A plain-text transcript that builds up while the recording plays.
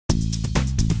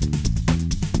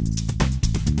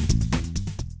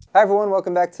Hi everyone,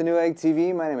 welcome back to Newegg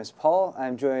TV. My name is Paul.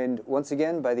 I'm joined once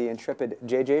again by the intrepid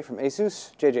JJ from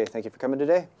ASUS. JJ, thank you for coming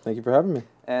today. Thank you for having me.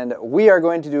 And we are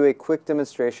going to do a quick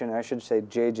demonstration, I should say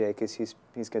JJ because he's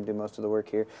going to do most of the work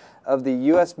here, of the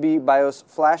USB BIOS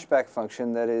flashback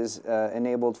function that is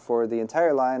enabled for the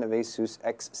entire line of ASUS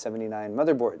X79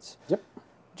 motherboards. Yep.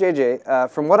 JJ,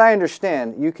 from what I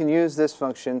understand, you can use this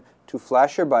function to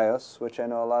flash your BIOS, which I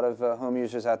know a lot of home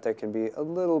users out there can be a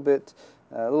little bit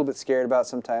scared about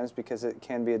sometimes because it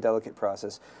can be a delicate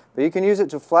process. But you can use it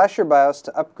to flash your BIOS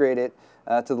to upgrade it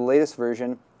to the latest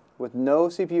version with no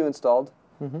CPU installed,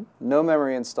 no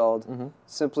memory installed,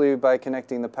 simply by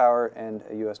connecting the power and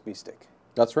a USB stick.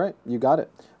 That's right. You got it.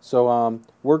 So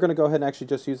we're going to go ahead and actually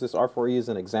just use this R4E as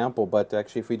an example, but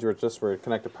actually if we just were to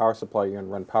connect a power supply and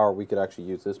run power, we could actually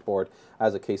use this board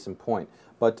as a case in point.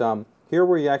 But here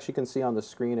where you actually can see on the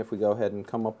screen, if we go ahead and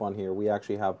come up on here, we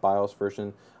actually have BIOS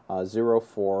version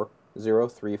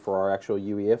 0403 for our actual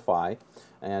UEFI.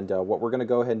 And what we're going to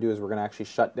go ahead and do is we're going to actually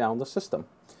shut down the system.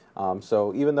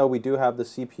 So even though we do have the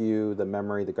CPU, the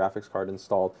memory, the graphics card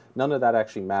installed, none of that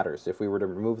actually matters. If we were to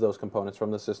remove those components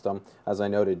from the system, as I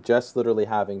noted, just literally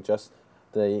having just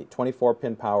the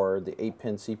 24-pin power, the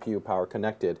 8-pin CPU power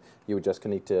connected, you would just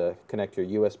need to connect your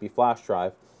USB flash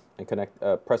drive and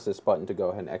press this button to go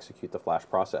ahead and execute the flash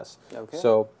process. Okay.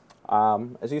 So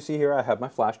as you see here, I have my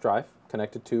flash drive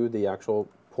connected to the actual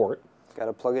port. Got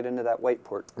to plug it into that white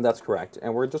port. That's correct.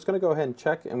 And we're just going to go ahead and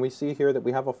check, and we see here that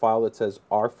we have a file that says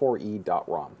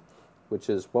r4e.rom, which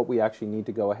is what we actually need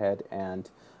to go ahead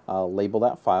and label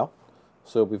that file.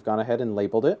 So we've gone ahead and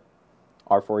labeled it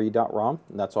r4e.rom,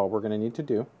 and that's all we're going to need to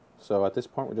do. So at this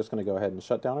point, we're just going to go ahead and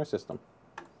shut down our system.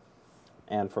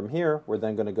 And from here, we're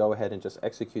then going to go ahead and just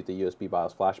execute the USB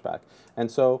BIOS flashback.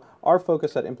 And so our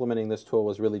focus at implementing this tool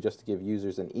was really just to give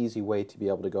users an easy way to be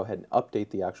able to go ahead and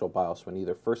update the actual BIOS when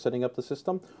either first setting up the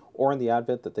system or in the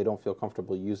advent that they don't feel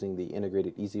comfortable using the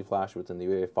integrated Easy Flash within the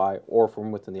UEFI or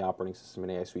from within the operating system in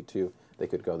ASUS, they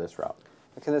could go this route.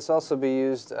 Can this also be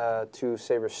used to,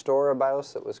 say, restore a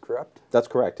BIOS that was corrupt? That's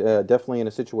correct. Definitely in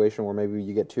a situation where maybe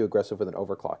you get too aggressive with an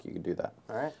overclock, you can do that.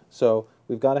 All right. So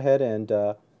we've gone ahead and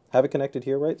have it connected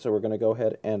here, right? So we're going to go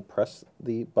ahead and press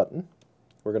the button.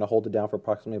 We're going to hold it down for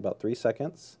approximately about 3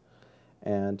 seconds.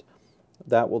 And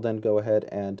that will then go ahead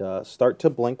and start to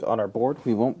blink on our board.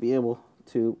 We won't be able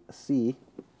to see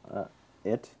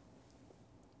it,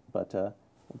 but we'll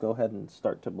go ahead and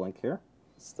start to blink here.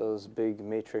 It's those big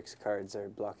matrix cards that are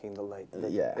blocking the light.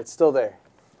 Yeah. It's still there.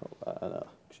 No.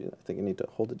 Actually, I think I need to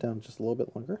hold it down just a little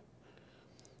bit longer.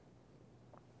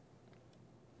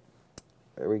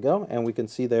 There we go, and we can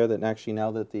see there that actually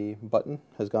now that the button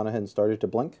has gone ahead and started to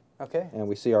blink. Okay. And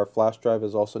we see our flash drive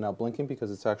is also now blinking because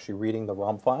it's actually reading the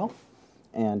ROM file.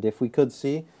 And if we could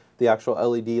see, the actual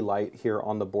LED light here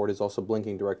on the board is also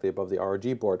blinking directly above the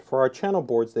ROG board. For our channel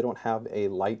boards, they don't have a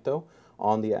light though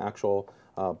on the actual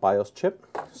BIOS chip.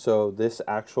 So this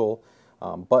actual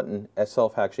button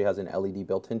itself actually has an LED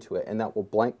built into it, and that will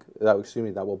blink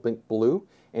blue,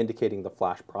 indicating the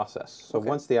flash process. So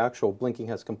once the actual blinking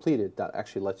has completed, that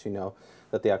actually lets you know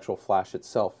that the actual flash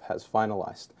itself has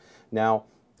finalized. Now,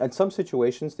 in some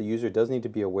situations, the user does need to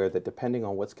be aware that depending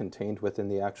on what's contained within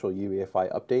the actual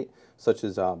UEFI update, such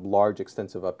as large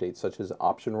extensive updates, such as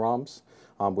option ROMs,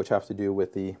 which have to do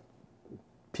with the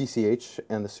PCH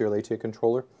and the serial ATA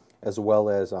controller, as well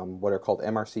as what are called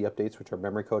MRC updates, which are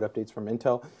memory code updates from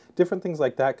Intel. Different things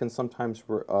like that can sometimes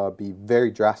be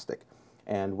very drastic.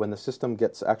 And when the system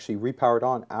gets actually repowered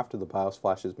on after the BIOS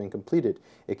flash has been completed,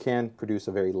 it can produce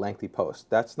a very lengthy post.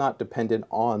 That's not dependent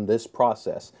on this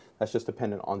process. That's just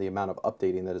dependent on the amount of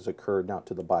updating that has occurred now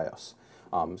to the BIOS.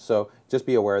 So just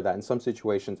be aware that in some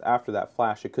situations after that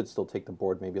flash, it could still take the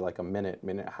board maybe like a minute,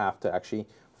 minute and a half to actually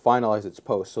finalize its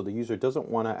post. So the user doesn't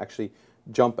want to actually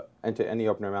jump into any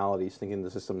abnormalities thinking the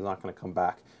system is not going to come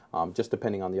back, just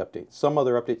depending on the update. Some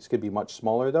other updates could be much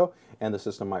smaller though, and the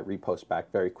system might repost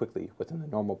back very quickly within the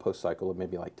normal post cycle of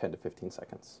maybe like 10 to 15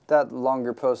 seconds. That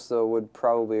longer post though would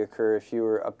probably occur if you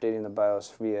were updating the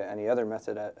BIOS via any other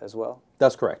method as well?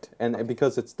 That's correct, and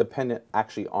because it's dependent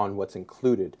actually on what's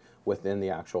included within the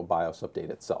actual BIOS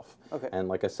update itself. Okay. And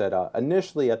like I said,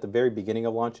 initially at the very beginning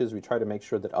of launches, we try to make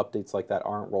sure that updates like that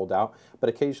aren't rolled out, but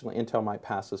occasionally Intel might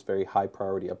pass us very high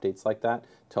priority updates like that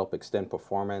to help extend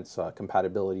performance,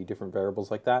 compatibility, different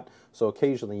variables like that. So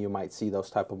occasionally you might see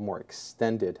those type of more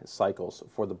extended cycles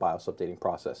for the BIOS updating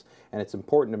process. And it's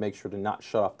important to make sure to not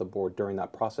shut off the board during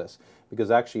that process, because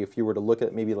actually if you were to look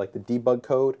at maybe like the debug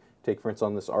code, take for instance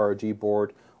on this ROG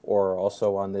board, or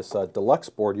also on this deluxe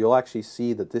board, you'll actually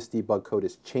see that this debug code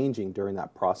is changing during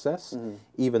that process,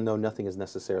 even though nothing is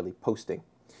necessarily posting.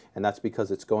 and that's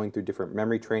because it's going through different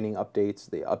memory training updates,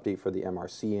 the update for the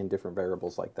MRC, and different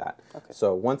variables like that. Okay.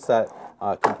 So once that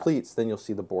completes, then you'll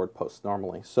see the board post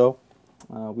normally. So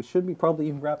we should be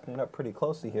probably wrapping it up pretty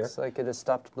closely here. Looks like it has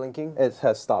stopped blinking. It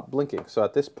has stopped blinking. So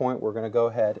at this point, we're going to go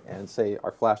ahead and say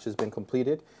our flash has been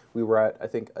completed. We were at, I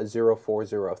think, a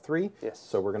 0403. Yes.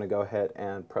 So we're going to go ahead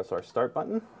and press our start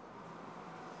button.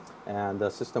 And the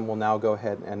system will now go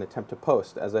ahead and attempt to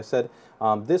post. As I said,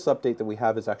 this update that we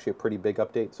have is actually a pretty big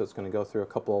update, so it's going to go through a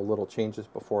couple of little changes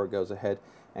before it goes ahead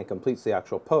and completes the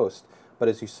actual post. But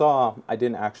as you saw, I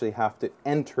didn't actually have to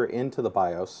enter into the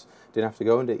BIOS, didn't have to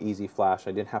go into Easy Flash,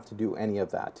 I didn't have to do any of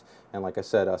that. And like I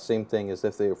said, same thing as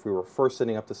if we were first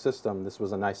setting up the system, this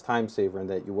was a nice time saver in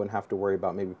that you wouldn't have to worry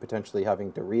about maybe potentially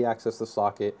having to re-access the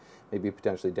socket, maybe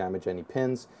potentially damage any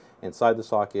pins inside the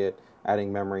socket,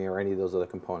 adding memory or any of those other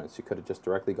components. You could have just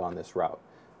directly gone this route.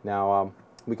 Now,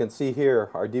 we can see here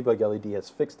our debug LED has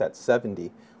fixed at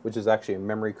 70, which is actually a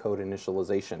memory code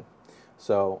initialization.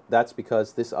 So that's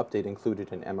because this update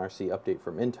included an MRC update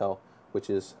from Intel, which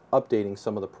is updating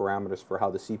some of the parameters for how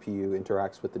the CPU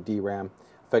interacts with the DRAM,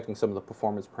 affecting some of the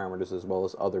performance parameters as well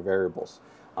as other variables.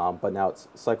 But now it's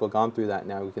cycle gone through that,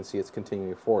 now we can see it's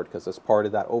continuing forward because as part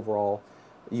of that overall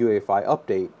UEFI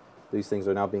update, these things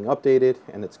are now being updated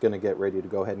and it's going to get ready to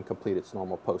go ahead and complete its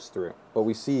normal post through. But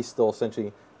we see still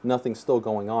essentially nothing still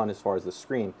going on as far as the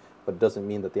screen, but it doesn't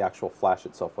mean that the actual flash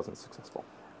itself wasn't successful.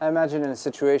 I imagine in a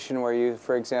situation where you,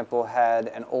 for example, had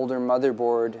an older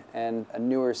motherboard and a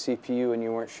newer CPU and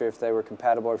you weren't sure if they were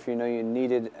compatible, or if you know you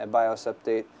needed a BIOS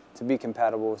update to be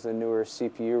compatible with the newer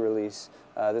CPU release,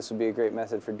 this would be a great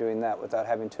method for doing that without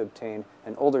having to obtain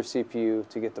an older CPU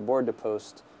to get the board to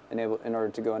post in order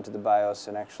to go into the BIOS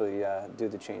and actually do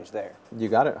the change there. You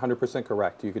got it 100%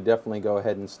 correct. You could definitely go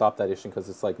ahead and stop that issue because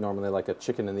it's like normally like a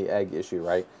chicken and the egg issue,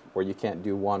 right? Where you can't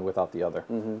do one without the other.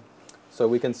 Mm-hmm. So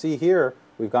we can see here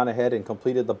we've gone ahead and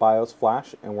completed the BIOS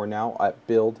flash and we're now at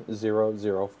build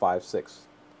 0056.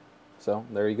 So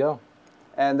there you go.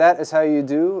 And that is how you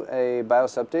do a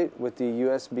BIOS update with the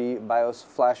USB BIOS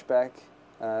flashback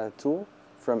tool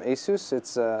from ASUS.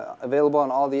 It's available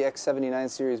on all the X79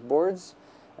 series boards.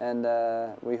 And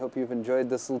we hope you've enjoyed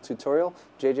this little tutorial.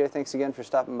 JJ, thanks again for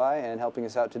stopping by and helping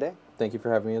us out today. Thank you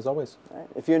for having me as always. All right.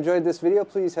 If you enjoyed this video,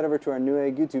 please head over to our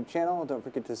Newegg YouTube channel. Don't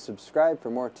forget to subscribe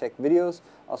for more tech videos.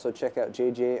 Also check out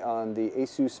JJ on the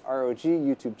ASUS ROG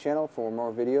YouTube channel for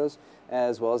more videos,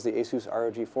 as well as the ASUS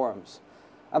ROG forums.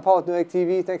 I'm Paul with Newegg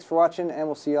TV. Thanks for watching, and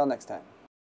we'll see you all next time.